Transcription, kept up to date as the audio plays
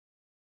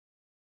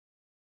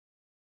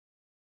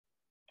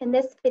In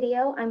this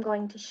video, I'm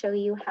going to show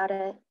you how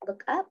to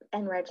look up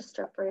and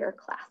register for your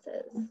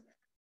classes.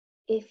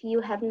 If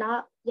you have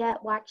not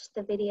yet watched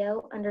the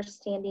video,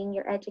 Understanding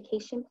Your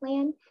Education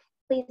Plan,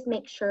 please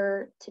make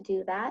sure to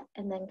do that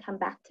and then come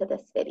back to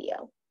this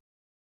video.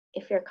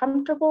 If you're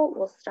comfortable,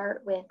 we'll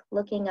start with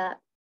looking up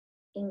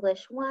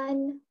English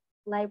 1,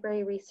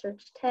 Library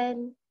Research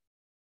 10,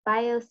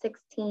 Bio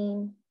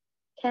 16,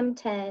 Chem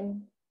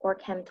 10, or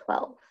Chem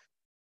 12.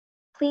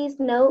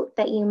 Please note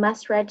that you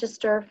must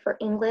register for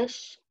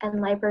English and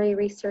Library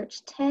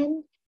Research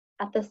 10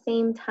 at the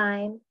same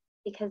time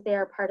because they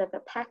are part of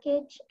a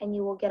package and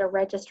you will get a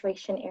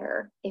registration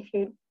error if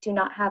you do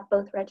not have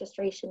both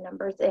registration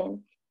numbers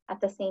in at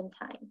the same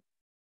time.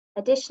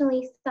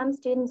 Additionally, some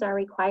students are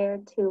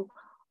required to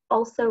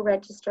also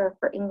register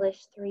for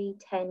English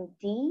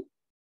 310D,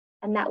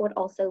 and that would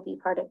also be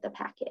part of the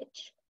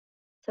package.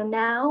 So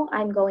now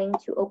I'm going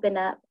to open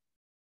up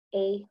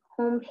a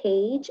home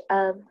page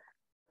of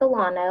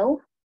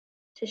Solano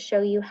to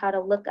show you how to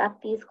look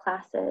up these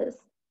classes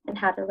and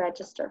how to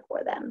register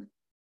for them.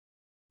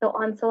 So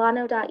on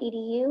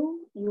solano.edu,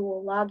 you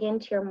will log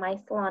into your My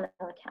Solano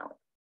account.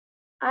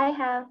 I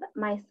have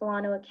my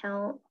Solano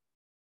account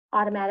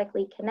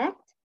automatically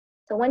connect.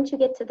 So once you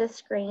get to this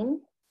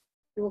screen,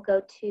 you will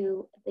go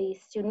to the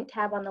Student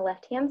tab on the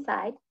left-hand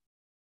side,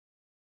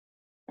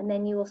 and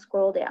then you will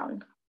scroll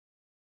down.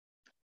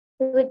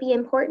 It would be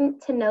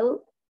important to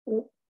note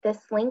this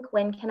link,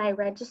 When Can I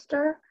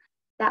Register?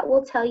 That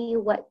will tell you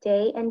what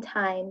day and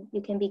time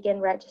you can begin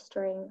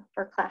registering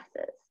for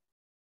classes.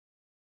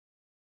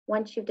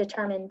 Once you've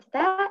determined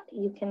that,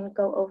 you can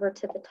go over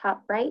to the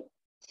top right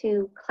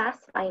to Class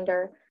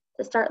Finder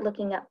to start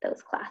looking up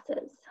those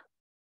classes.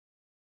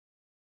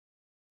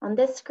 On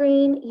this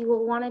screen, you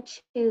will want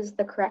to choose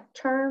the correct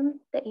term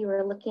that you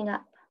are looking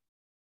up.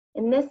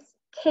 In this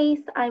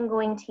case, I'm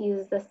going to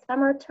use the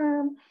summer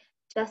term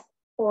just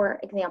for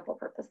example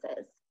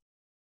purposes.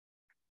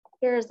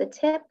 Here's a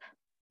tip.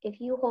 If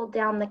you hold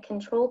down the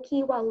control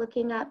key while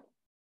looking up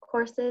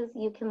courses,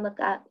 you can look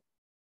up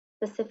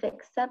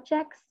specific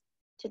subjects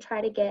to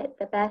try to get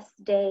the best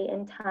day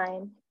and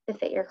time to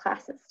fit your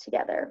classes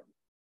together.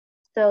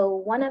 So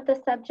one of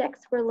the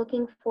subjects we're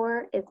looking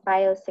for is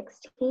Bio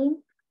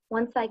 16.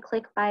 Once I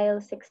click Bio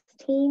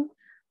 16,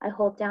 I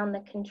hold down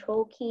the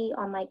control key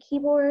on my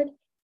keyboard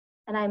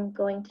and I'm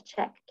going to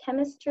check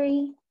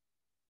chemistry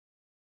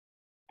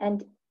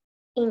and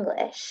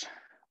English.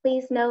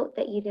 Please note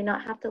that you do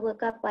not have to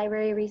look up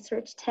Library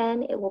Research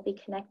 10. It will be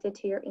connected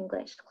to your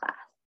English class.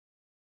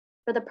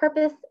 For the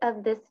purpose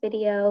of this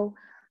video,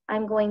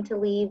 I'm going to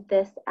leave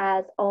this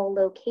as all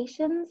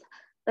locations,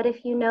 but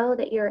if you know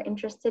that you're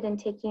interested in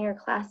taking your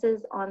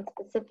classes on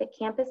specific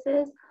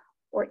campuses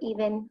or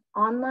even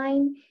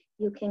online,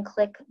 you can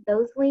click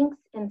those links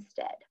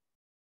instead.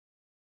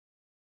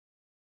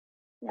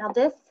 Now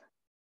this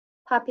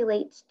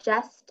populates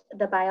just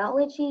the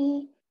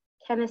biology,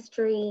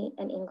 chemistry,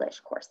 and English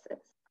courses.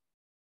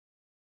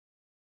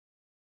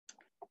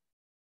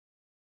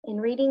 In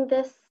reading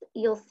this,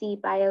 you'll see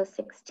Bio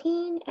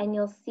 16 and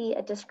you'll see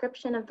a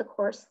description of the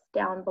course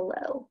down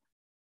below.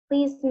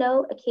 Please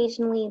note,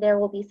 occasionally there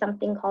will be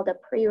something called a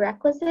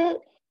prerequisite,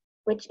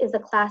 which is a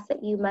class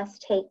that you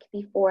must take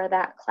before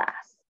that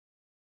class.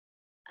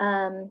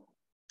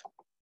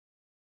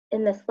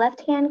 In this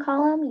left-hand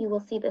column, you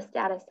will see the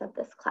status of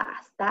this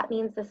class. That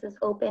means this is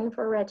open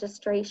for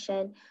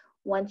registration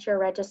once your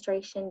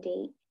registration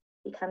date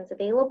becomes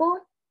available.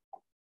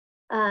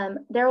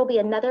 There will be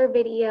another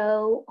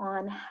video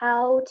on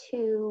how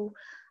to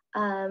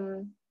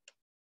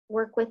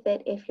work with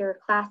it if your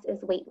class is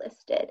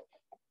waitlisted.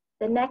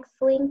 The next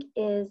link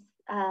is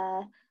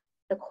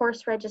the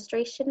course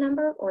registration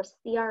number or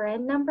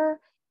CRN number.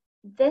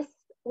 This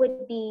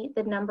would be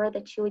the number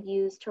that you would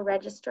use to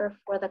register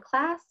for the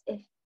class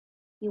if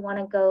you want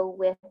to go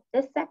with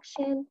this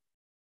section,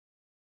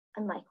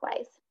 and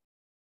likewise.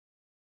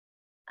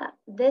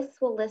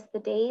 This will list the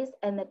days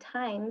and the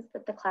times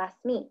that the class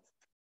meets.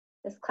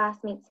 This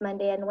class meets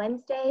Monday and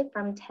Wednesday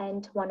from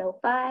 10 to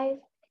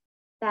 1:05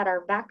 at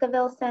our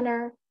Vacaville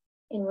Center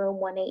in room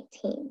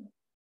 118.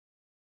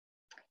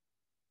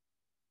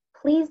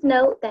 Please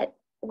note that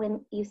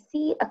when you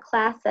see a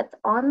class that's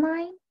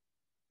online,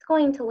 it's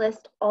going to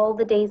list all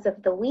the days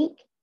of the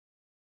week.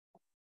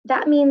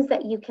 That means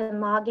that you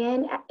can log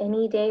in at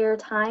any day or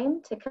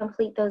time to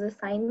complete those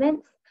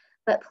assignments,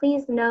 but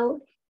please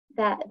note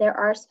that there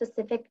are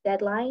specific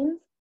deadlines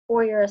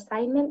for your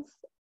assignments,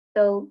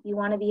 so you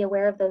want to be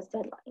aware of those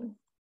deadlines.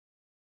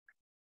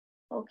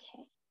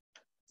 Okay,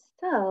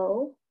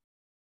 so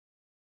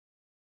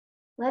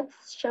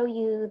let's show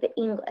you the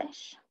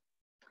English.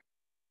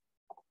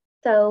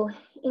 So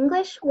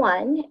English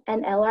 1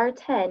 and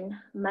LR10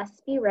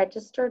 must be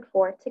registered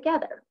for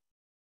together.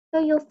 So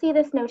you'll see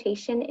this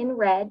notation in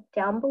red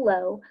down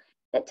below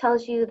that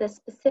tells you the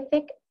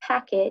specific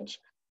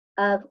package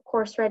of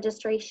course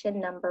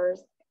registration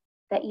numbers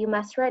that you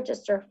must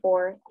register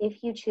for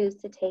if you choose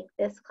to take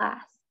this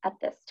class at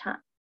this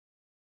time.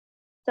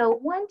 So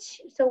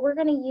we're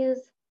going to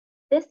use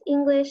this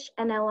English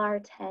and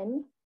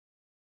LR10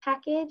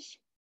 package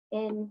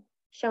in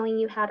showing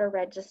you how to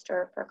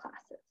register for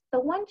classes. So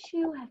once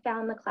you have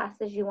found the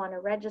classes you want to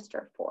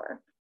register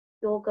for,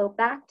 you'll go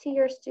back to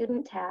your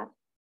student tab,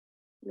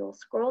 you'll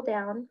scroll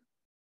down,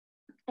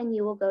 and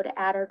you will go to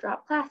add or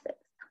drop classes.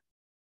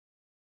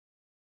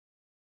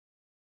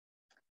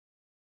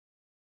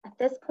 At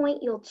this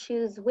point, you'll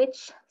choose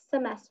which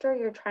semester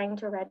you're trying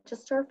to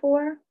register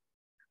for.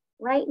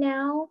 Right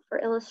now, for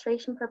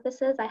illustration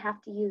purposes, I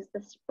have to use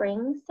the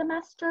spring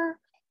semester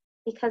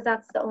because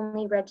that's the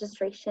only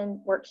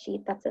registration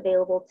worksheet that's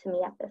available to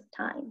me at this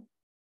time.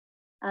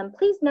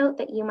 Please note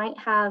that you might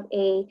have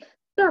a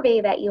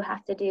survey that you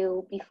have to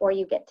do before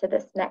you get to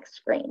this next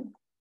screen.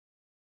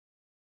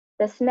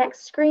 This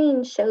next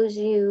screen shows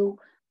you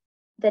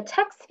the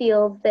text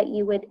fields that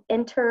you would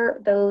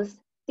enter those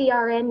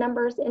CRN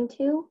numbers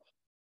into.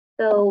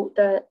 So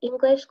the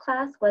English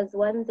class was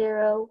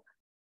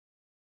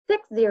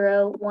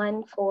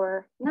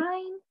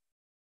 1060149,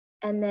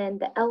 and then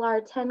the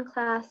LR10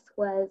 class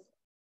was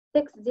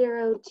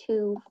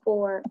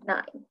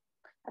 60249.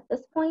 At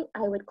this point,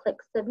 I would click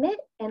submit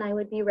and I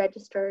would be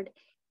registered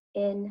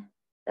in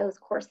those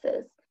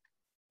courses.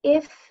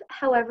 If,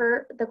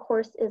 however, the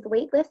course is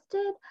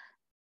waitlisted,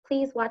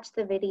 please watch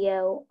the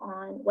video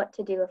on what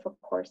to do if a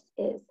course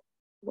is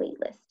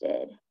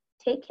waitlisted.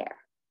 Take care.